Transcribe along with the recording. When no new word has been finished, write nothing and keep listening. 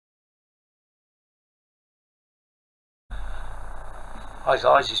Hi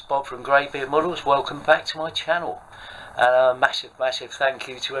guys, it's Bob from Greybeard Models. Welcome back to my channel, and a massive thank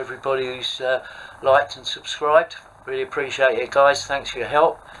you to everybody who's liked and subscribed. Really appreciate it, guys. Thanks for your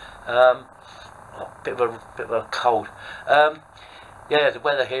help. Bit of a cold. Yeah, the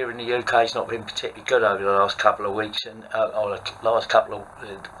weather here in the UK has not been particularly good over the last couple of weeks, and or the last couple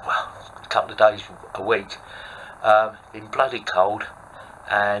of days a week. Been bloody cold,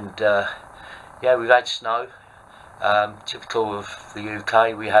 and yeah, we've had snow. Typical of the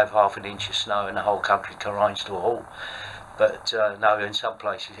UK, we have half an inch of snow and the whole country grinds to a halt. But no, in some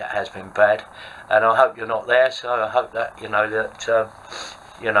places it has been bad, and I hope you're not there. So I hope that you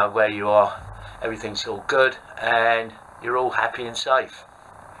know where you are, everything's all good and you're all happy and safe.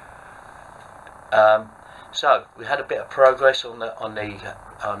 So we had a bit of progress on the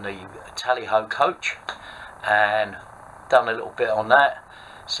tally-ho coach, and done a little bit on that.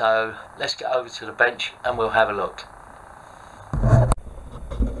 So let's get over to the bench and we'll have a look.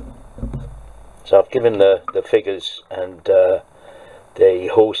 So I've given the figures and the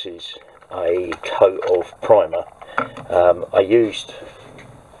horses a coat of primer. I used,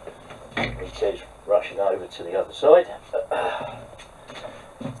 it says rushing over to the other side,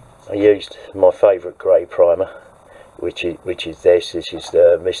 I used my favourite grey primer, which is this is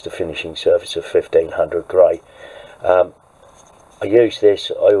the Mr. Finishing Surface of 1500 grey. I use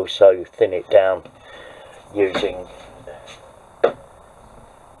this. I also thin it down using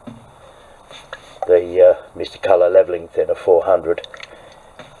the Mr. Colour Levelling Thinner 400.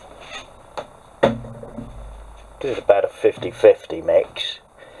 Do it about a 50-50 mix.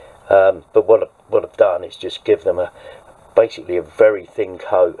 But what I've done is just give them basically a very thin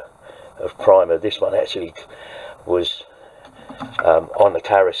coat of primer. This one actually was on the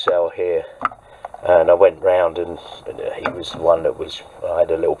carousel here, and I went round and he was the one that was, I had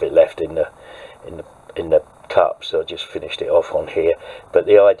a little bit left in the cup, so I just finished it off on here. But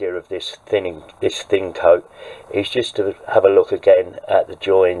the idea of this thin coat is just to have a look again at the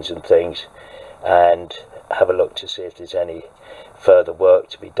joins and things, and have a look to see if there's any further work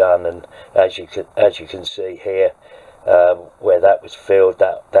to be done. And as you can see here, where that was filled,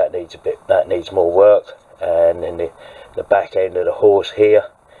 that needs more work, and in the back end of the horse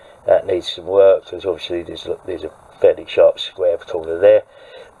here, that needs some work, because obviously there's a fairly sharp square corner there.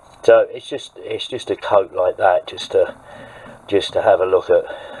 So it's just a coat like that, just to have a look at,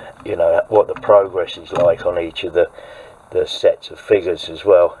 you know, what the progress is like on each of the sets of figures as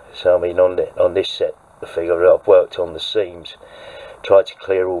well. So I mean, on this set the figure, I've worked on the seams, tried to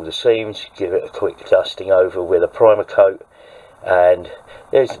clear all the seams, give it a quick dusting over with a primer coat, and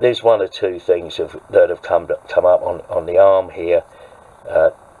there's one or two things that have come up on the arm here.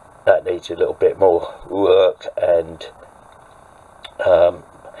 That needs a little bit more work, and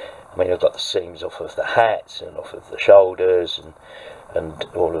I mean, I've got the seams off of the hats and off of the shoulders and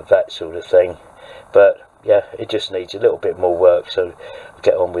all of that sort of thing. But yeah, it just needs a little bit more work, so I'll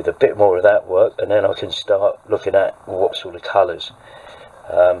get on with a bit more of that work, and then I can start looking at what sort of colours.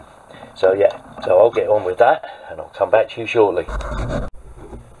 So yeah, so I'll get on with that and I'll come back to you shortly.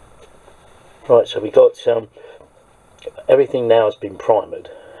 Right, so we got everything now has been primered,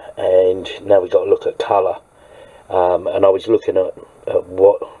 and now we've got to look at colour. And I was looking at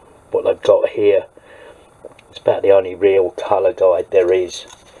what they've got here. It's about the only real colour guide there is.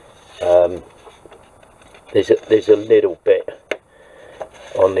 There's a little bit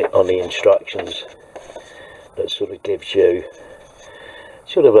on the instructions that sort of gives you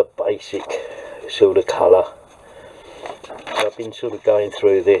sort of a basic sort of colour. So I've been sort of going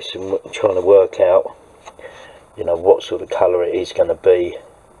through this and trying to work out, you know, what sort of colour it is going to be.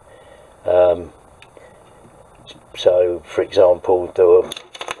 So for example,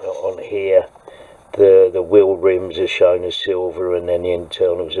 on here the wheel rims are shown as silver, and then the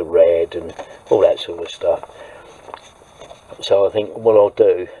internals are red, and all that sort of stuff. So I think what I'll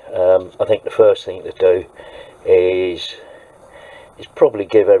do, I think the first thing to do is probably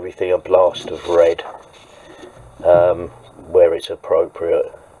give everything a blast of red, where it's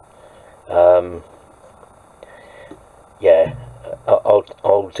appropriate. Yeah,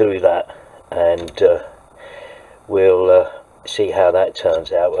 I'll do that, and we'll see how that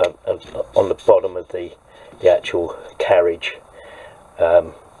turns out. On the bottom of the actual carriage,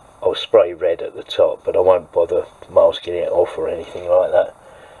 I'll spray red at the top, but I won't bother masking it off or anything like that.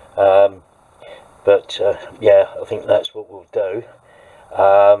 But yeah, I think that's what we'll do.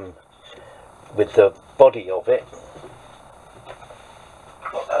 With the body of it,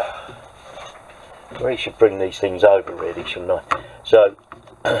 I really should bring these things over, really, shouldn't I? So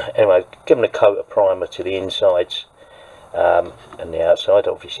anyway, giving a coat of primer to the insides and the outside,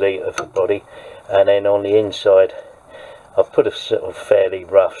 obviously, of the body, and then on the inside I've put a sort of fairly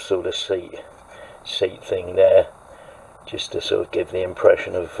rough sort of seat thing there, just to sort of give the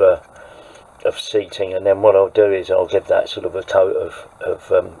impression of seating. And then what I'll do is I'll give that sort of a coat of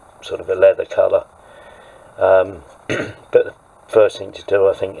sort of a leather colour. But the first thing to do,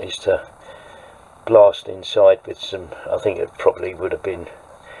 I think, is to blast inside with some, I think it probably would have been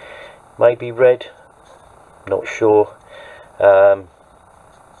maybe red, not sure, but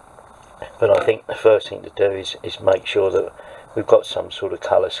I think the first thing to do is make sure that we've got some sort of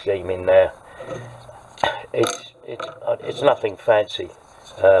colour scheme in there. It's nothing fancy.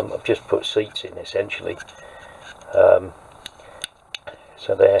 I've just put seats in essentially, so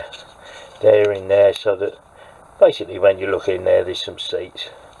they're in there, so that basically when you look in there, there's some seats,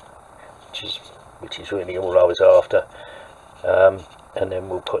 which is really all I was after. And then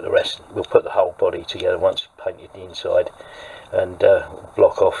we'll put the rest, we'll put the whole body together once painted the inside, and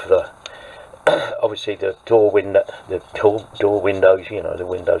block off the obviously the door windows, you know, the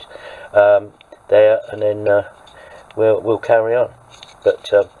windows there, and then we'll carry on. But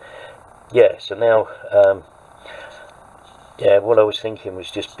yeah, so now yeah, what I was thinking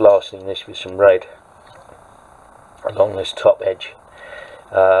was just blasting this with some red along this top edge,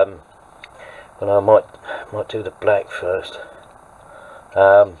 and I might do the black first.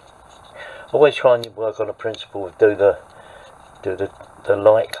 Always try and work on a principle of do the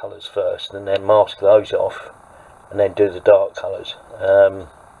light colours first, and then mask those off, and then do the dark colours. I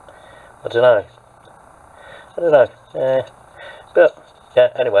don't know. But yeah,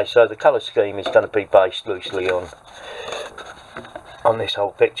 anyway, so the colour scheme is going to be based loosely on this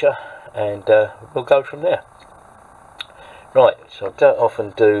whole picture, and we'll go from there. Right, so I'll go off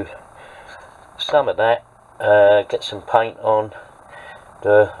and do some of that, get some paint on.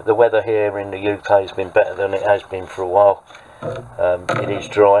 The weather here in the UK has been better than it has been for a while. It is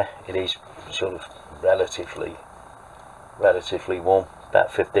dry, it is sort of relatively warm,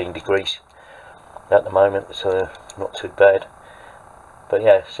 about 15 degrees at the moment, so not too bad. But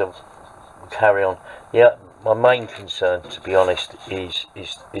yeah, so we'll carry on. Yeah, my main concern, to be honest, is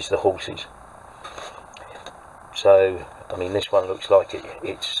the horses. So I mean, this one looks like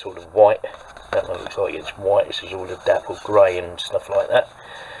it's sort of white. That one looks like it's white. This is all the dappled grey and stuff like that.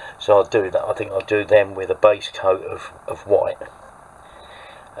 So I'll do that. I think I'll do them with a base coat of white,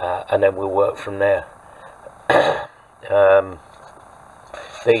 and then we'll work from there.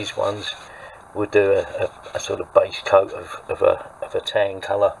 These ones we'll do a sort of base coat of a tan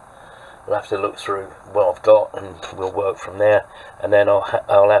colour. We'll have to look through what I've got, and we'll work from there. And then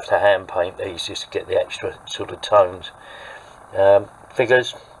I'll have to hand paint these just to get the extra sort of tones.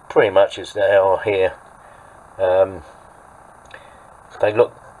 Figures pretty much as they are here. They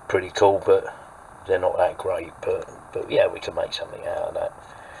look pretty cool, but they're not that great. But yeah, we can make something out of that.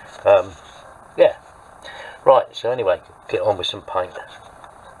 Yeah. Right. So anyway, get on with some paint,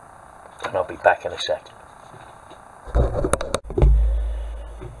 and I'll be back in a second.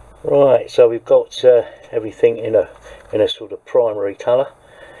 Right, so we've got everything in a sort of primary colour.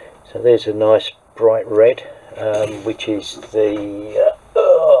 So there's a nice bright red, which is the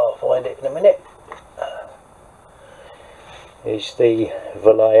I'll find it in a minute. Is the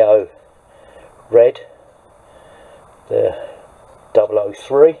Vallejo red, the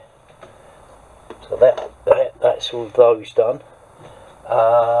 003. So that's all those done.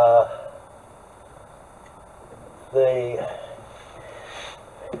 The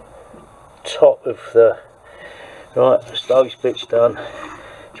top of the right, so those bits done.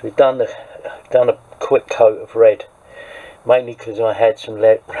 So we've done a quick coat of red, mainly because I had some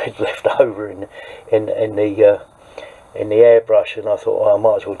red left over in the airbrush, and I thought, well, I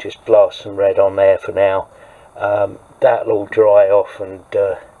might as well just blast some red on there for now. That'll all dry off, and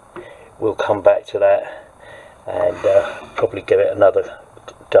we'll come back to that and probably give it another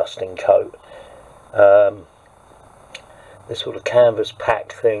dusting coat. The sort of canvas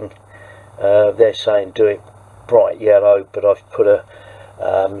pack thing, they're saying do it bright yellow, but I've put a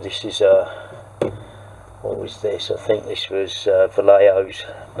this is a, what was this? I think this was Vallejo's,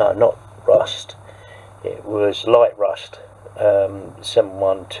 no, not rust, it was light rust,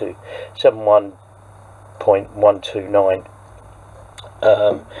 71.129.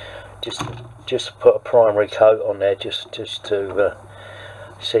 Just put a primary coat on there, just to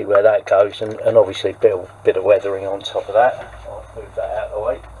see where that goes, and obviously a bit of weathering on top of that. I'll move that out of the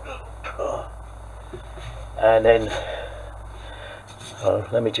way, and then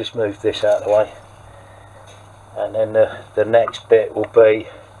let me just move this out of the way, and then the next bit will be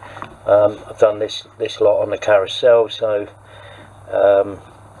I've done this lot on the carousel, so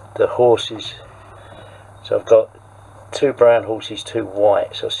the horses, so I've got 2 brown horses, 2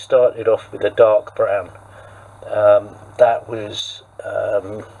 white, so I started off with a dark brown that was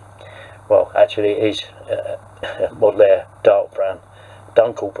well, actually it is Model Air dark brown,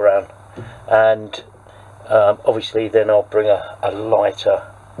 Dunkel brown, and obviously then I'll bring a lighter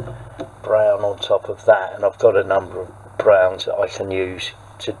brown on top of that, and I've got a number of browns that I can use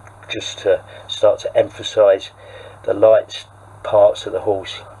to just to start to emphasize the light parts of the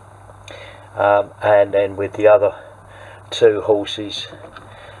horse. And then with the other two horses,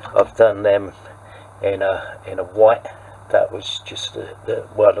 I've done them in a white. That was just the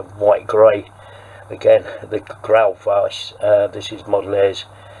white grey. Again, the Grauweiss. This is Model Air's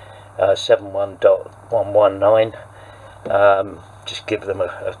 71.119. Just give them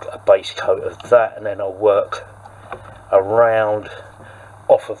a base coat of that, and then I'll work around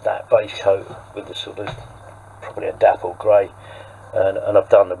off of that base coat with the sort of probably a dapple grey, and I've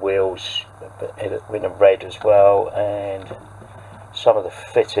done the wheels in a red as well, and some of the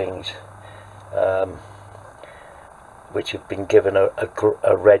fittings which have been given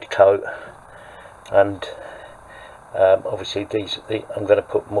a red coat, and obviously I'm going to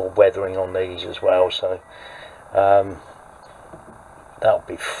put more weathering on these as well, so that'll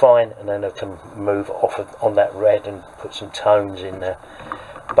be fine, and then I can move off on that red and put some tones in there.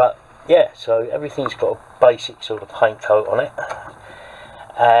 But yeah, so everything's got a basic sort of paint coat on it,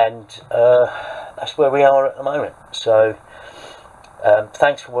 and that's where we are at the moment. So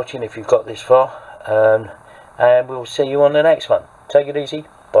thanks for watching if you've got this far, and we'll see you on the next one. Take it easy,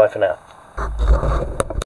 bye for now.